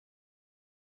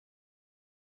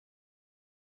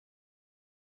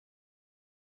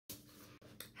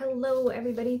Hello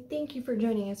everybody, thank you for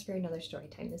joining us for another story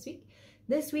time this week.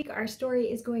 This week our story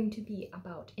is going to be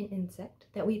about an insect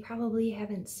that we probably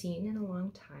haven't seen in a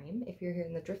long time if you're here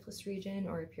in the Driftless region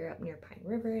or if you're up near Pine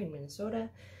River in Minnesota.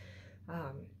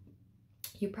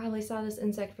 You probably saw this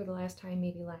insect for the last time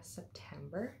maybe last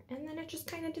September, and then it just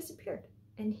kind of disappeared.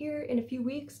 And here in a few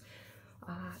weeks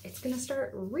it's going to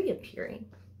start reappearing.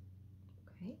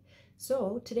 Okay,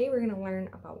 so today we're going to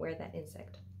learn about where that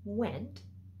insect went.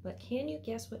 But can you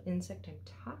guess what insect I'm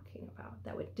talking about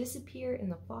that would disappear in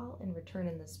the fall and return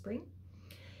in the spring?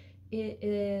 It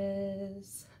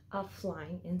is a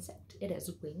flying insect. It has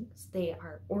wings. They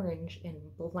are orange and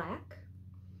black.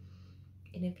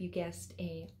 And if you guessed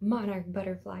a monarch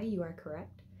butterfly, you are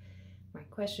correct. My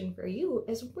question for you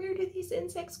is, where do these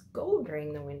insects go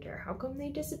during the winter? How come they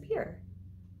disappear?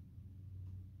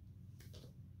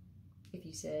 If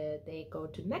you said they go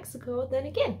to Mexico, then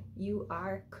again, you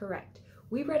are correct.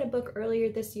 We read a book earlier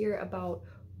this year about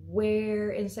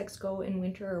where insects go in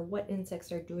winter or what insects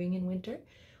are doing in winter.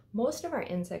 Most of our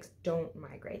insects don't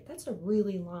migrate. That's a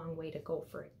really long way to go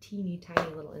for a teeny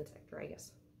tiny little insect, or I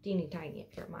guess teeny tiny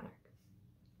if you're a monarch.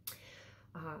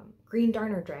 Green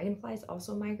darner dragonflies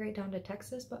also migrate down to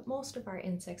Texas, but most of our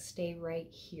insects stay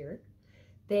right here.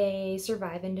 They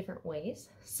survive in different ways.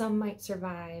 Some might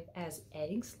survive as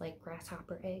eggs, like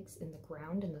grasshopper eggs in the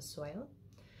ground in the soil.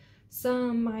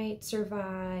 Some might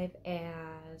survive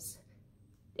as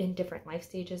in different life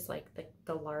stages, like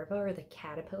the larva or the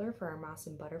caterpillar for our moths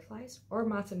and butterflies. Or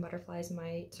moths and butterflies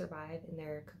might survive in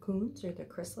their cocoons or their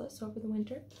chrysalis over the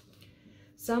winter.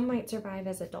 Some might survive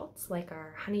as adults, like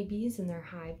our honeybees in their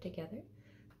hive together.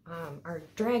 Our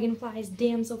dragonflies,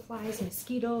 damselflies,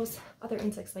 mosquitoes, other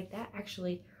insects like that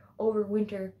actually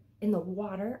overwinter in the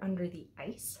water under the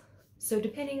ice. So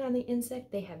depending on the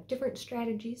insect, they have different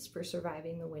strategies for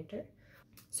surviving the winter.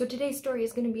 So today's story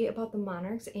is going to be about the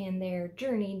monarchs and their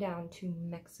journey down to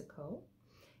Mexico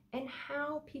and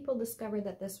how people discovered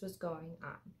that this was going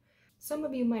on. Some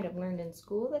of you might have learned in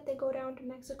school that they go down to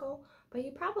Mexico, but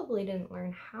you probably didn't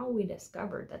learn how we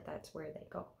discovered that that's where they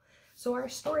go. So our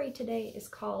story today is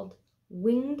called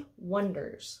Winged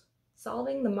Wonders,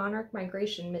 Solving the Monarch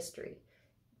Migration Mystery.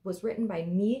 It was written by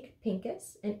Meeg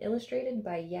Pincus and illustrated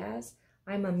by Yaz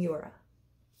Imamura.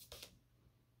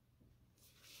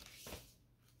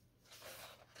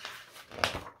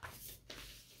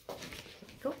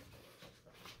 Go.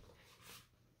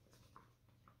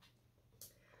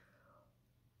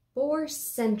 For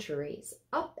centuries,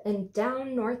 up and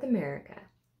down North America,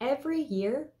 every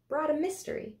year brought a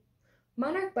mystery.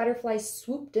 Monarch butterflies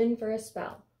swooped in for a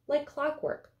spell, like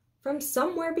clockwork, from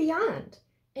somewhere beyond,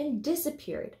 and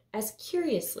disappeared as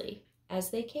curiously as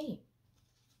they came.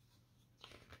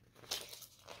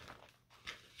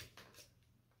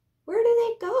 Where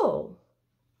do they go?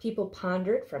 People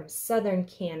pondered from southern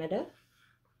Canada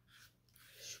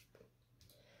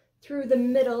through the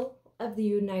middle of the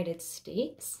United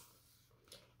States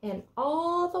and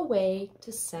all the way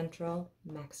to central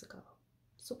Mexico.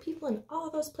 So people in all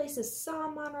those places saw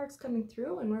monarchs coming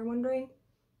through and were wondering,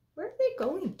 where are they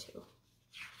going to?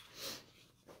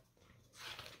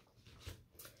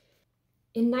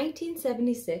 In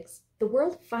 1976, the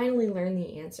world finally learned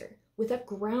the answer with a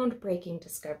groundbreaking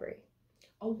discovery.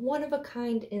 A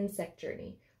one-of-a-kind insect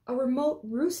journey, a remote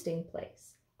roosting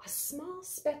place, a small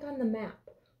speck on the map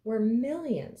where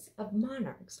millions of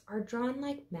monarchs are drawn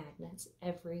like magnets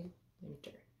every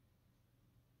winter.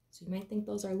 So you might think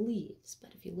those are leaves,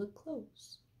 but if you look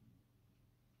close,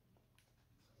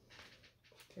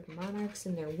 they're monarchs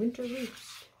in their winter roost.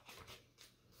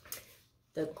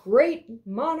 The Great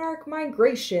Monarch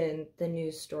Migration, the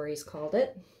news stories called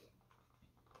it.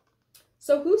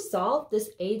 So who solved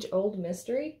this age-old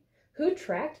mystery? Who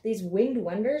tracked these winged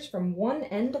wonders from one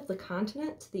end of the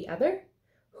continent to the other?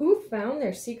 Who found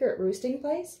their secret roosting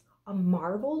place? A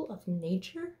marvel of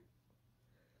nature?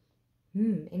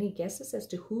 Any guesses as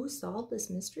to who solved this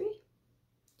mystery?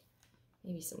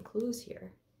 Maybe some clues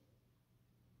here.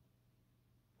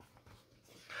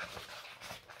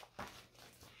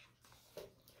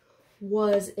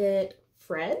 Was it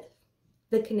Fred,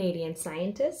 the Canadian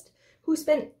scientist, who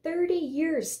spent 30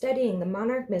 years studying the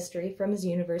monarch mystery from his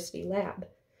university lab,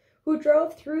 who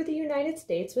drove through the United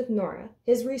States with Nora,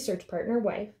 his research partner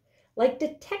wife, like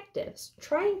detectives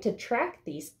trying to track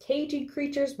these cagey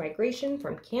creatures' migration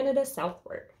from Canada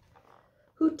southward,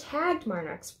 who tagged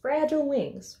monarchs' fragile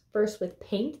wings, first with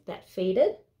paint that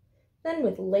faded, then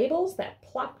with labels that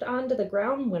plopped onto the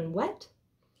ground when wet,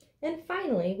 and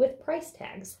finally with price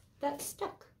tags that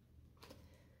stuck.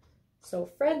 So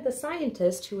Fred, the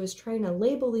scientist who was trying to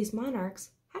label these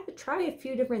monarchs, had to try a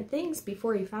few different things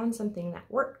before he found something that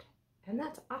worked. And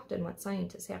that's often what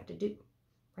scientists have to do,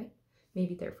 right?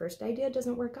 Maybe their first idea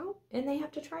doesn't work out and they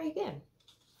have to try again.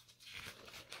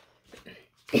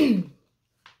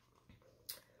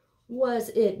 Was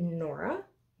it Nora,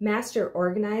 master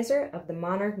organizer of the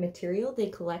Monarch material they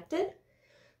collected,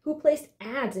 who placed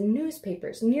ads in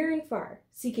newspapers near and far,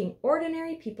 seeking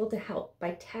ordinary people to help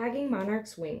by tagging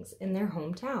Monarch's wings in their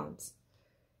hometowns?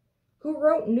 Who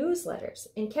wrote newsletters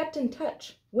and kept in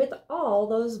touch with all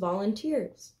those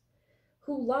volunteers?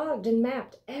 Who logged and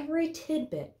mapped every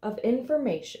tidbit of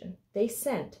information they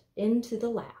sent into the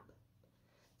lab?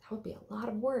 That would be a lot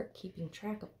of work, keeping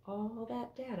track of all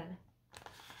that data.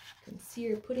 You can see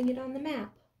her putting it on the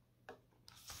map.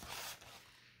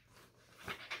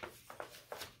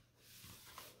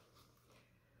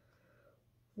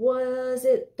 Was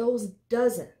it those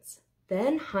dozens,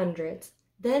 then hundreds,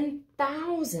 then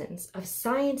thousands of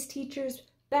science teachers,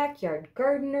 backyard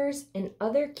gardeners, and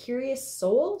other curious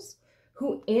souls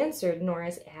who answered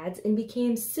Nora's ads and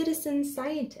became citizen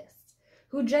scientists,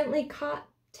 who gently caught,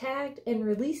 tagged, and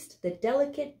released the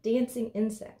delicate dancing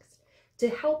insects to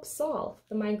help solve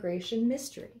the migration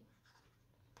mystery?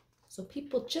 So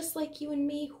people just like you and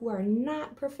me who are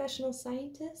not professional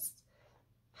scientists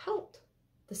helped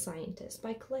the scientists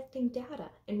by collecting data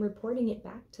and reporting it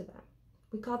back to them.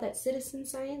 We call that citizen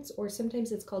science, or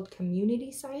sometimes it's called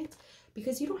community science,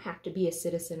 because you don't have to be a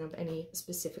citizen of any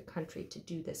specific country to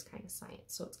do this kind of science.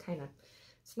 So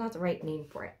it's not the right name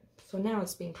for it. So now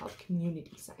it's being called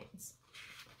community science.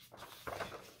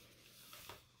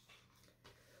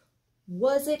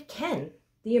 Was it Ken,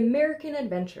 the American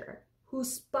adventurer, who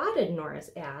spotted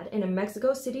Nora's ad in a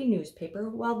Mexico City newspaper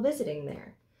while visiting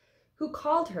there, who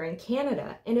called her in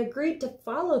Canada and agreed to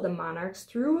follow the Monarchs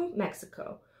through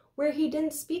Mexico, where he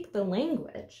didn't speak the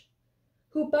language,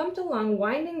 who bumped along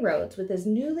winding roads with his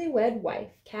newlywed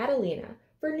wife, Catalina,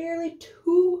 for nearly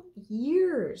 2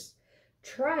 years,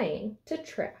 trying to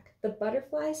track the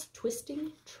butterfly's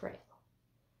twisting trail?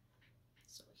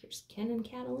 So here's Ken and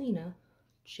Catalina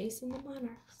chasing the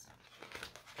monarchs.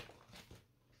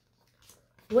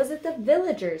 Was it the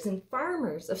villagers and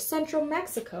farmers of central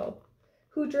Mexico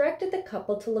who directed the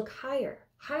couple to look higher,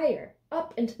 higher,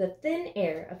 up into the thin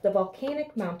air of the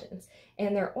volcanic mountains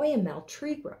and their oyamel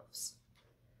tree groves?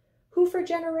 Who for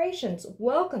generations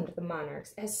welcomed the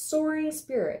monarchs as soaring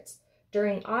spirits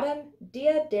during autumn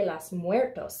Dia de los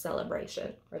Muertos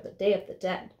celebration, or the Day of the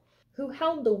Dead? Who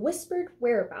held the whispered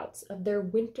whereabouts of their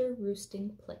winter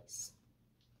roosting place?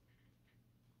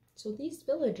 So these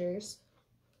villagers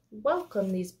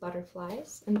welcomed these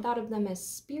butterflies and thought of them as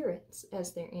spirits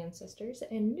as their ancestors,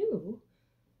 and knew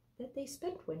that they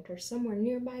spent winter somewhere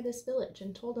nearby this village,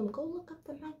 and told them, go look up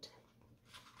the mountain.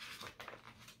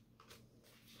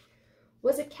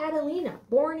 Was it Catalina,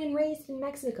 born and raised in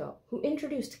Mexico, who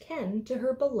introduced Ken to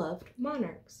her beloved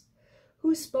monarchs,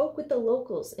 who spoke with the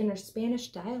locals in her Spanish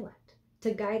dialect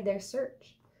to guide their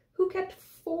search, who kept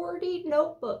 40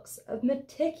 notebooks of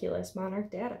meticulous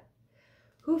monarch data,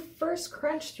 who first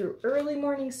crunched through early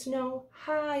morning snow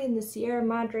high in the Sierra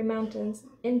Madre Mountains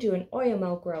into an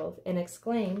oyamel grove and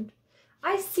exclaimed,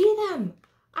 I see them!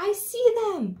 I see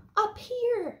them! Up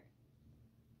here!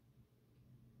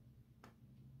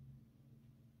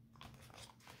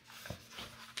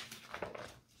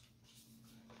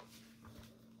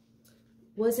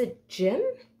 Was it Jim,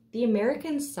 the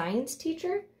American science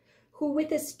teacher, who with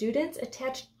his students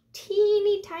attached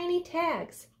teeny tiny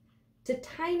tags to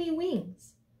tiny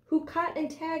wings, who caught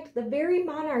and tagged the very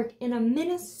monarch in a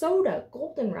Minnesota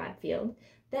goldenrod field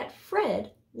that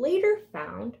Fred later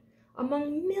found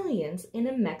among millions in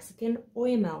a Mexican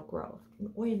oyamel grove?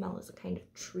 An oyamel is a kind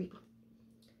of tree.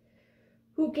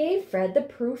 Who gave Fred the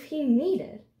proof he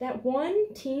needed, that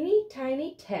one teeny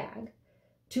tiny tag,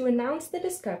 to announce the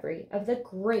discovery of the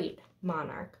great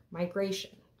monarch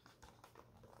migration.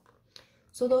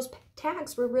 So those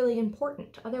tags were really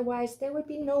important. Otherwise, there would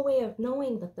be no way of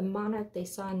knowing that the monarch they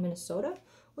saw in Minnesota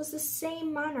was the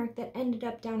same monarch that ended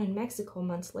up down in Mexico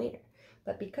months later.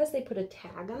 But because they put a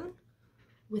tag on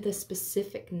with a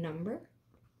specific number,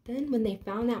 then when they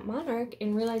found that monarch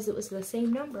and realized it was the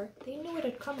same number, they knew it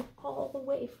had come all the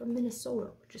way from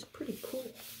Minnesota, which is pretty cool.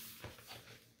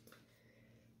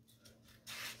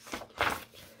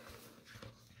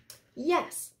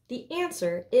 Yes, the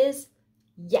answer is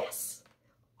yes.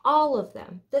 All of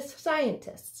them, the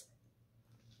scientists,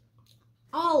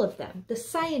 all of them, the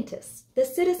scientists, the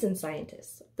citizen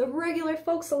scientists, the regular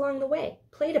folks along the way,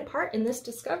 played a part in this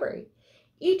discovery.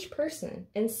 Each person,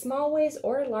 in small ways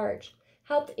or large,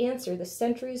 helped answer the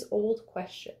centuries-old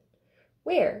question,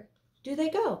 where do they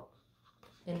go?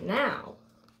 And now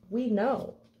we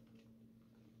know.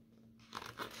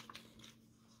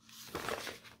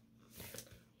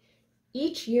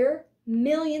 Each year,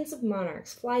 millions of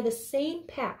monarchs fly the same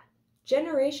path,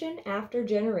 generation after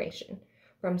generation,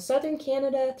 from southern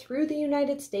Canada through the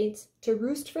United States to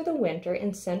roost for the winter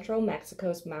in central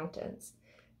Mexico's mountains.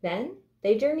 Then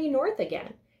they journey north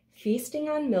again, feasting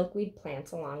on milkweed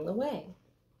plants along the way.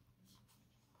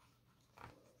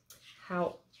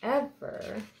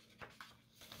 However,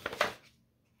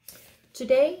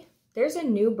 today there's a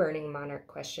new burning monarch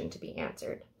question to be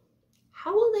answered.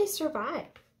 How will they survive?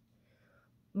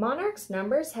 Monarchs'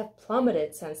 numbers have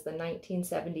plummeted since the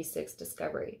 1976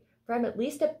 discovery, from at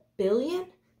least 1 billion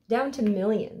down to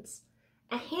millions,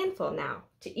 a handful now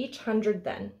to each 100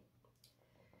 then.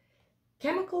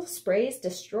 Chemical sprays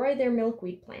destroy their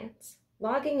milkweed plants.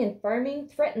 Logging and farming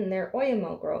threaten their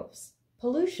oyamo groves.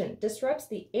 Pollution disrupts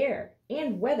the air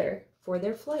and weather for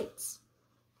their flights.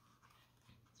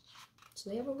 So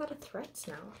they have a lot of threats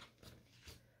now.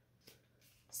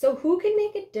 So who can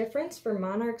make a difference for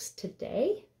monarchs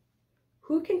today?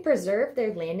 Who can preserve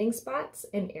their landing spots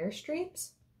and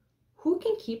airstreams? Who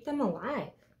can keep them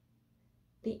alive?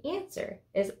 The answer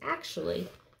is actually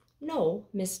no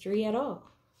mystery at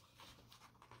all.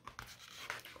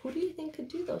 Who do you think could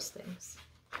do those things?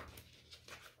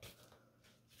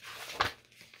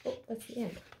 Oh, that's the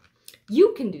end.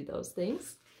 You can do those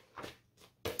things.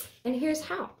 And here's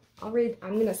how. I'm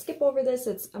going to skip over this.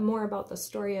 It's more about the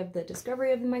story of the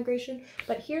discovery of the migration,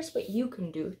 but here's what you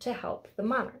can do to help the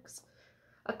monarchs.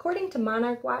 According to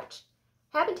Monarch Watch,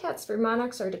 habitats for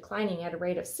monarchs are declining at a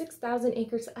rate of 6,000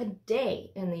 acres a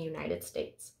day in the United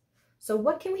States. So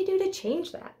what can we do to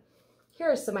change that?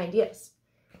 Here are some ideas.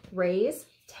 Raise,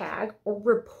 tag, or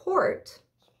report,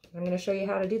 I'm going to show you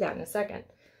how to do that in a second,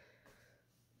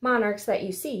 monarchs that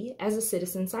you see as a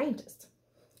citizen scientist.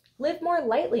 Live more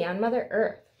lightly on Mother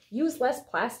Earth. Use less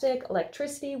plastic,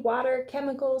 electricity, water,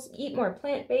 chemicals. Eat more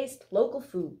plant-based, local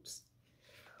foods.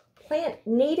 Plant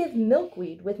native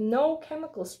milkweed with no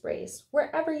chemical sprays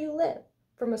wherever you live,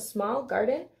 from a small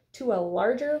garden to a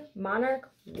larger monarch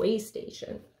way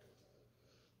station.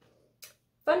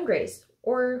 Fundraise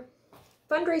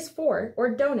for or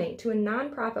donate to a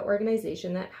nonprofit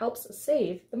organization that helps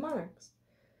save the monarchs.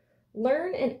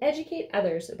 Learn and educate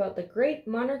others about the great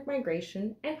monarch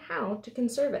migration and how to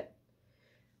conserve it.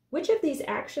 Which of these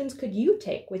actions could you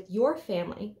take with your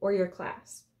family or your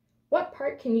class? What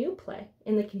part can you play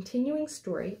in the continuing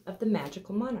story of the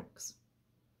magical monarchs?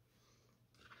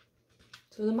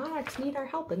 So the monarchs need our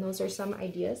help, and those are some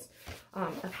ideas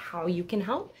of how you can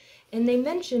help. And they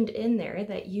mentioned in there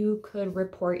that you could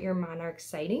report your monarch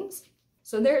sightings.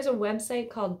 So there's a website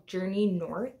called Journey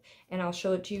North, and I'll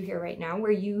show it to you here right now,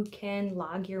 where you can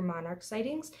log your monarch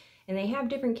sightings. And they have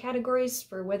different categories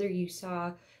for whether you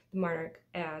saw the monarch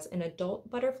as an adult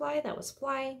butterfly that was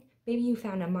flying, maybe you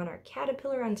found a monarch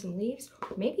caterpillar on some leaves, or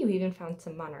maybe you even found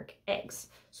some monarch eggs.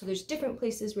 So there's different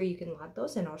places where you can log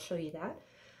those, and I'll show you that.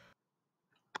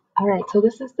 All right, so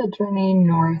this is the Journey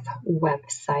North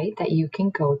website that you can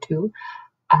go to.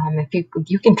 If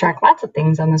you can track lots of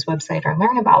things on this website or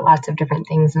learn about lots of different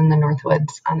things in the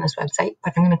Northwoods on this website,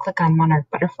 but I'm going to click on monarch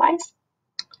butterflies.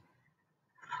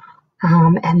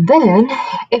 And then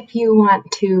if you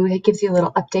want to, it gives you a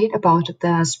little update about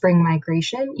the spring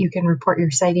migration. You can report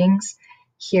your sightings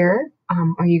here,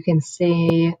 or you can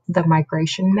see the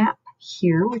migration map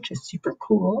here, which is super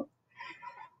cool.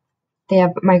 They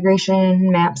have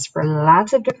migration maps for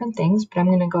lots of different things, but I'm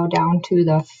going to go down to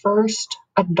the first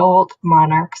adult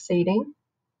monarch sighting.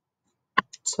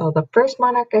 So the first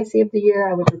monarch I see of the year,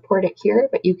 I would report it here,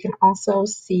 but you can also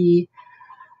see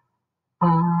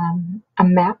a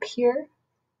map here.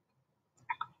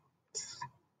 It's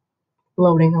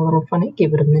loading a little funny,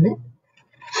 give it a minute.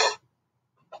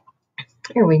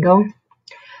 Here we go.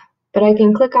 But I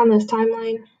can click on this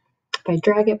timeline. If I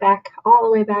drag it back all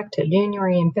the way back to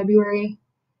January and February,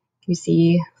 you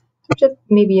see just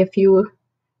maybe a few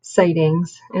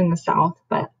sightings in the south,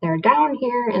 but they're down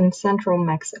here in central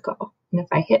Mexico. And if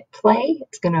I hit play,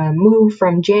 it's going to move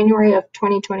from January of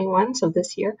 2021, so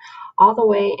this year, all the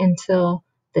way until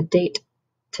the date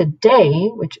today,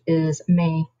 which is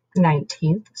May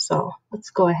 19th. So let's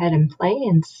go ahead and play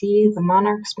and see the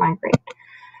monarchs migrate.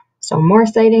 So more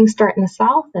sightings start in the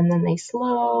south, and then they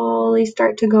slowly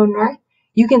start to go north.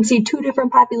 You can see two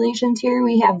different populations here.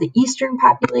 We have the eastern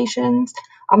populations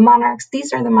of monarchs.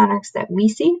 These are the monarchs that we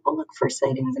see. Oh, look for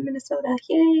sightings in Minnesota.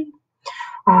 Yay!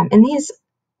 And these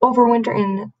overwinter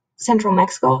in central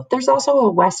Mexico. There's also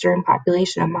a western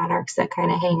population of monarchs that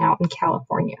kind of hang out in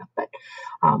California. But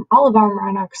all of our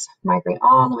monarchs migrate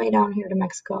all the way down here to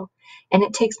Mexico. And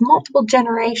it takes multiple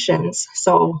generations.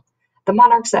 So The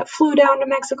monarchs that flew down to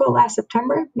Mexico last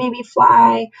September maybe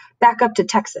fly back up to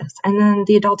Texas, and then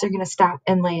the adults are going to stop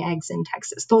and lay eggs in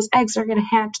Texas. Those eggs are going to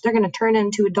hatch, they're going to turn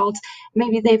into adults.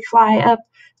 Maybe they fly up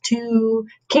to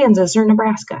Kansas or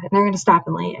Nebraska, and they're going to stop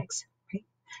and lay eggs. Right?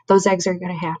 Those eggs are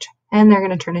going to hatch, and they're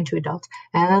going to turn into adults,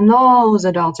 and then those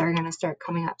adults are going to start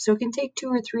coming up. So it can take 2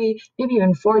 or 3, maybe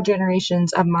even 4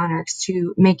 generations of monarchs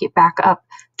to make it back up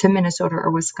to Minnesota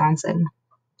or Wisconsin,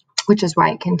 which is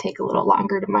why it can take a little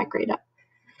longer to migrate up.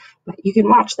 But you can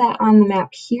watch that on the map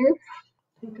here.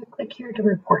 You can click here to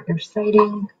report your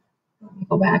sighting. Let me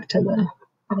go back to the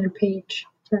other page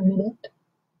for a minute.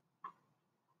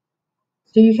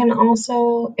 So you can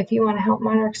also, if you want to help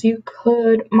monarchs, you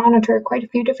could monitor quite a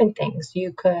few different things.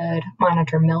 You could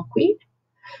monitor milkweed.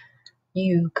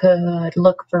 You could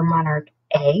look for monarch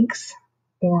eggs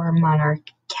or monarch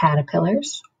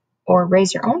caterpillars, or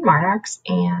raise your own monarchs,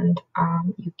 and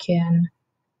you can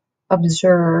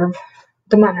observe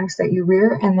the monarchs that you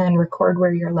rear and then record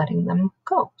where you're letting them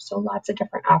go. So lots of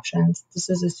different options. This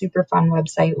is a super fun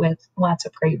website with lots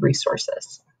of great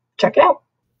resources. Check it out.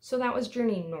 So that was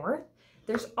Journey North.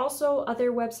 There's also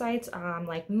other websites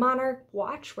like Monarch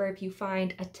Watch, where if you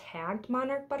find a tagged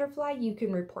monarch butterfly, you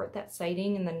can report that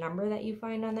sighting and the number that you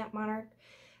find on that monarch.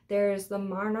 There's the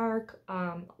Monarch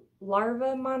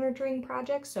Larva Monitoring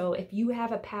Project. So if you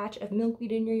have a patch of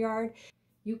milkweed in your yard,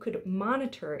 you could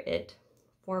monitor it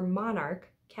for monarch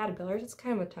caterpillars. It's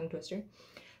kind of a tongue twister.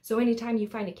 So anytime you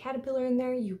find a caterpillar in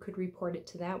there, you could report it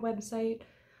to that website.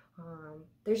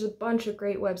 There's a bunch of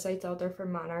great websites out there for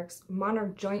monarchs.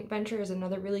 Monarch Joint Venture is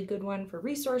another really good one for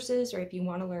resources, or if you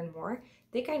want to learn more.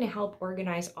 They kind of help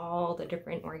organize all the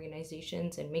different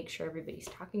organizations and make sure everybody's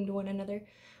talking to one another.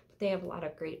 But they have a lot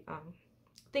of great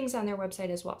things on their website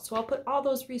as well. So I'll put all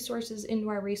those resources into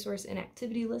our resource and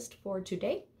activity list for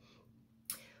today.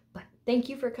 But thank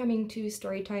you for coming to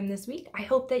Storytime this week. I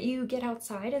hope that you get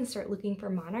outside and start looking for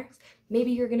monarchs.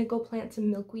 Maybe you're going to go plant some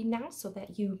milkweed now so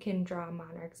that you can draw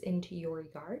monarchs into your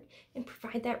yard and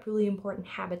provide that really important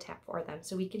habitat for them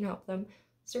so we can help them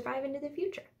survive into the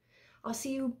future. I'll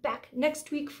see you back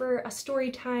next week for a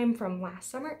story time from last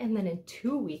summer, and then in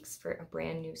 2 weeks for a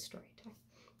brand new story time.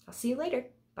 I'll see you later.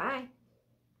 Bye.